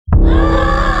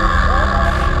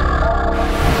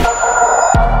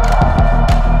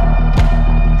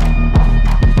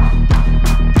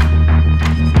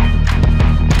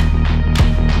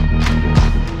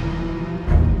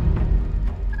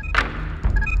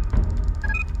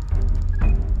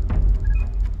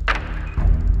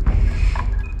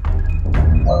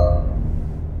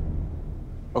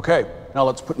Okay, now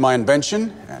let's put my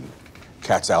invention and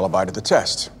Kat's alibi to the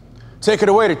test. Take it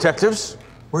away, detectives.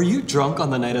 Were you drunk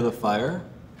on the night of the fire?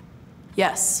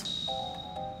 Yes.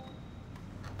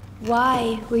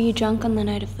 Why were you drunk on the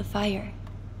night of the fire?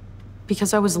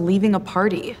 Because I was leaving a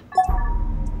party.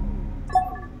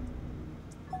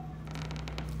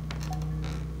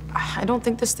 I don't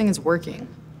think this thing is working.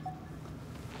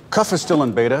 Cuff is still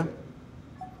in beta.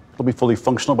 It'll be fully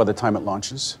functional by the time it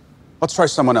launches. Let's try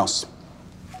someone else.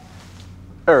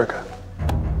 Erika,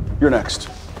 you're next.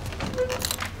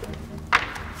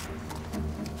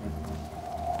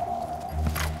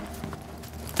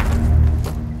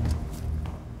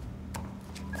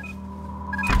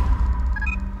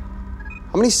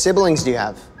 How many siblings do you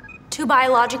have? 2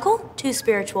 biological, 2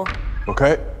 spiritual.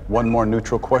 Okay, one more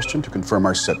neutral question to confirm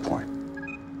our set point.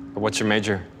 What's your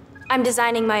major? I'm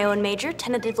designing my own major,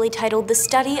 tentatively titled The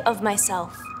Study of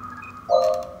Myself.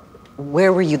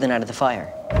 Where were you the night of the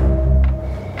fire?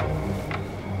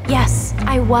 Yes,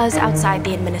 I was outside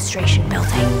the administration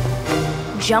building,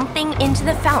 jumping into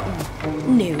the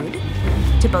fountain, nude,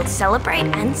 to both celebrate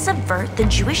and subvert the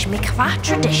Jewish mikvah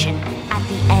tradition at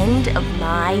the end of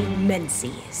my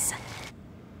menses.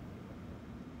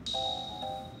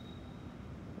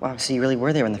 Wow, so you really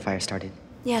were there when the fire started?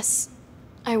 Yes,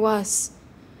 I was.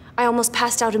 I almost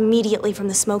passed out immediately from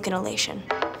the smoke inhalation.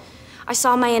 I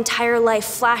saw my entire life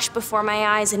flash before my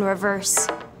eyes in reverse.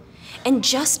 And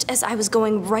just as I was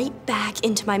going right back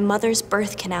into my mother's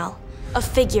birth canal, a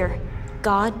figure,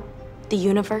 God, the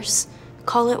universe,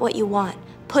 call it what you want,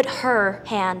 put her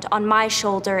hand on my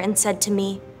shoulder and said to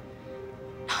me,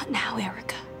 "Not now,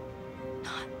 Erika.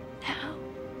 Not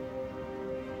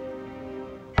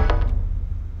now."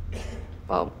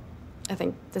 Well, I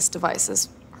think this device is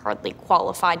hardly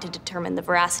qualified to determine the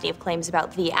veracity of claims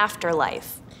about the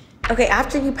afterlife. Okay,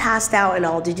 after you passed out and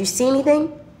all, did you see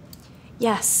anything?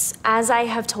 Yes, as I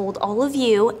have told all of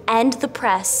you and the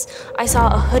press, I saw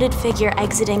a hooded figure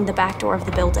exiting the back door of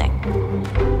the building.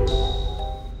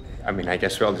 I mean, I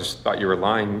guess we all just thought you were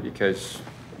lying because,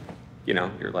 you know,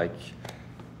 you're like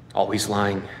always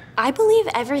lying. I believe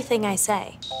everything I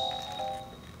say.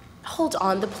 Hold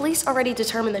on, the police already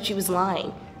determined that she was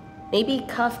lying. Maybe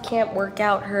Cuff can't work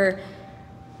out her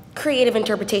creative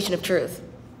interpretation of truth.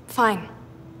 Fine.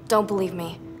 Don't believe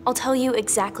me. I'll tell you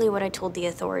exactly what I told the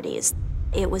authorities.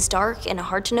 It was dark and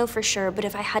hard to know for sure, but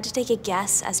if I had to take a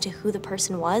guess as to who the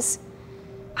person was,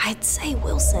 I'd say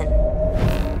Wilson.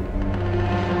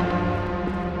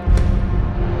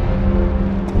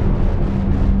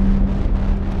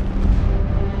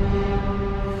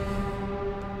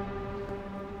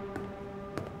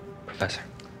 Professor.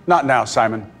 Not now,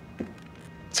 Simon.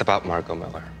 It's about Margot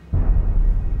Miller.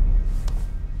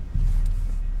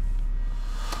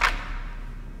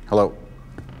 Hello?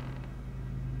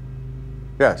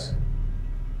 Yes.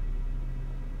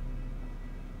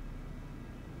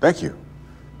 Thank you.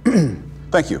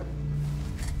 Thank you.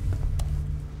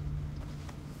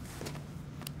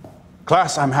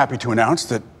 Class, I'm happy to announce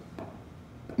that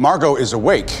Margot is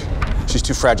awake. She's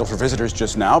too fragile for visitors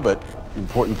just now, but the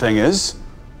important thing is,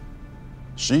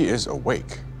 she is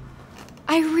awake.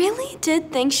 I really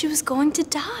did think she was going to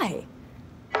die.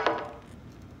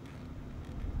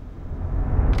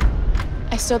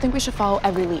 I still think we should follow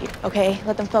every lead, okay?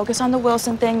 Let them focus on the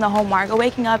Wilson thing, the whole Margot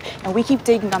waking up, and we keep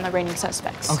digging on the reigning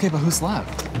suspects. Okay, but who's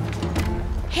left?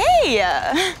 Hey!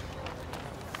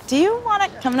 Do you want to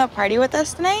come to a party with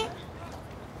us tonight?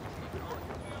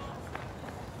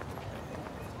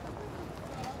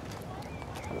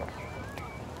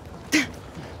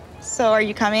 So are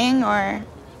you coming, or?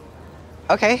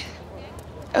 Okay.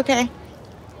 Okay.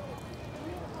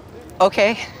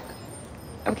 Okay.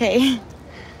 Okay.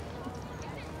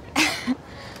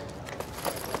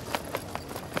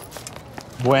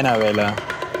 Buena vela.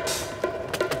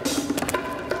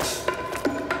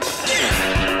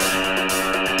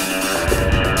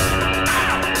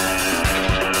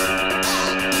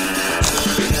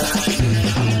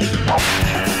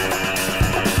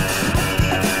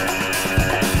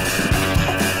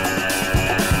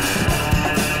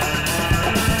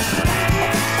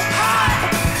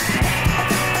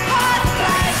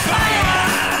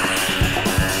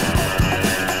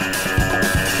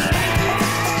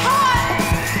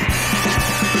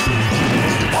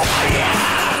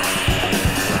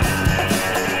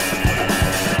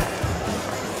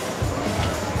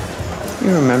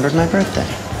 You remembered my birthday.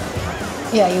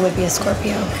 Yeah, you would be a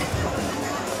Scorpio.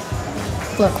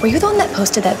 Look, were you the one that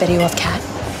posted that video of Kat?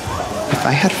 If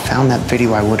I had found that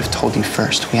video, I would have told you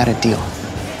first. We had a deal.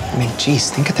 I mean, geez,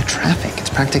 think of the traffic.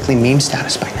 It's practically meme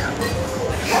status by now.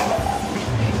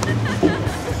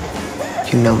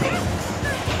 You know me.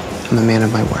 I'm a man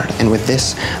of my word. And with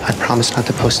this, I promise not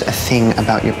to post a thing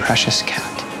about your precious cat.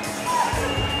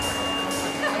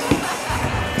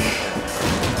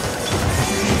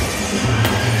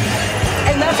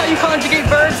 And that's how you conjugate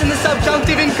verbs in the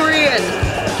subjunctive in Korean.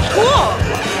 Cool.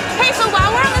 Hey, so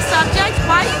while we're on the subject,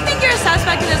 why do you think you're a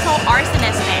suspect in this whole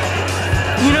arsonist thing?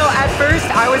 You know, at first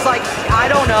I was like,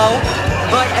 I don't know.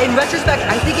 But in retrospect,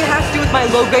 I think it has to do with my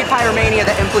low-grade pyromania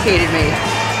that implicated me.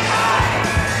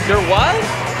 Your what?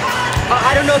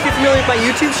 I don't know if you're familiar with my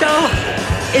YouTube show.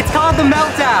 It's called The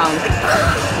Meltdown.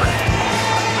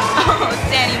 Oh,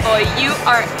 Danny boy, you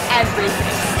are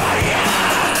everything.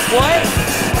 What?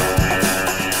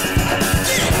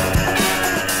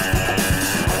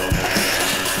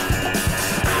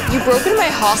 You broke into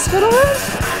my hospital room?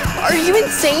 Are you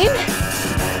insane?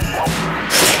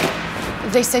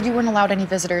 They said you weren't allowed any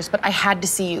visitors, but I had to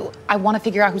see you. I want to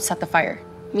figure out who set the fire.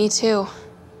 Me too.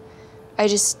 I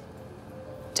just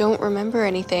don't remember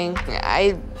anything.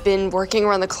 I've been working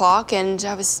around the clock and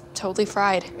I was totally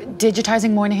fried.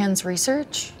 Digitizing Moynihan's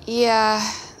research? Yeah,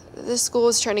 the school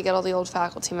was trying to get all the old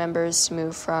faculty members to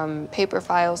move from paper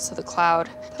files to the cloud.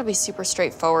 That'd be super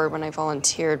straightforward when I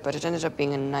volunteered, but it ended up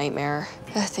being a nightmare.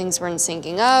 Things weren't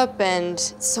syncing up and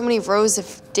so many rows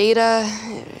of data.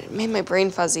 It made my brain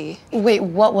fuzzy. Wait,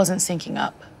 what wasn't syncing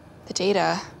up? The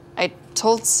data. I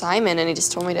told Simon and he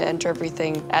just told me to enter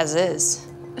everything as is.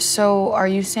 So are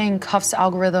you saying Cuff's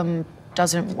algorithm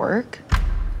doesn't work?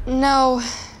 No,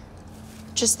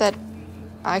 just that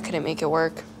I couldn't make it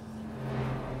work.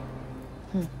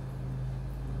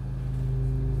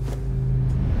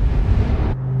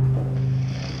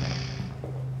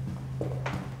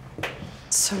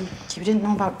 So you didn't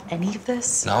know about any of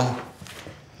this? No.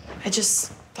 I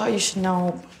just thought you should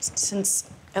know, since,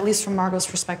 at least from Margot's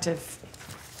perspective,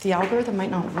 the algorithm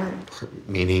might not work.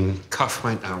 Meaning Cuff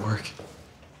might not work.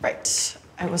 Right.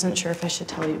 I wasn't sure if I should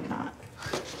tell you or not.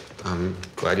 I'm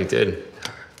glad you did.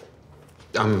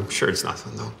 I'm sure it's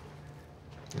nothing, though.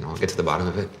 You know, I'll get to the bottom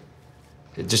of it.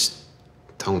 Just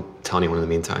don't tell anyone in the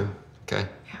meantime, okay?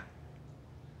 Yeah.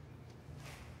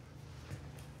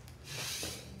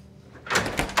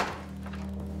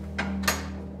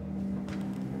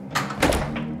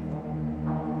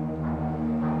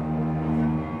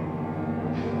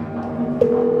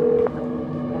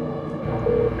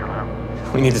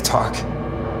 We need to talk.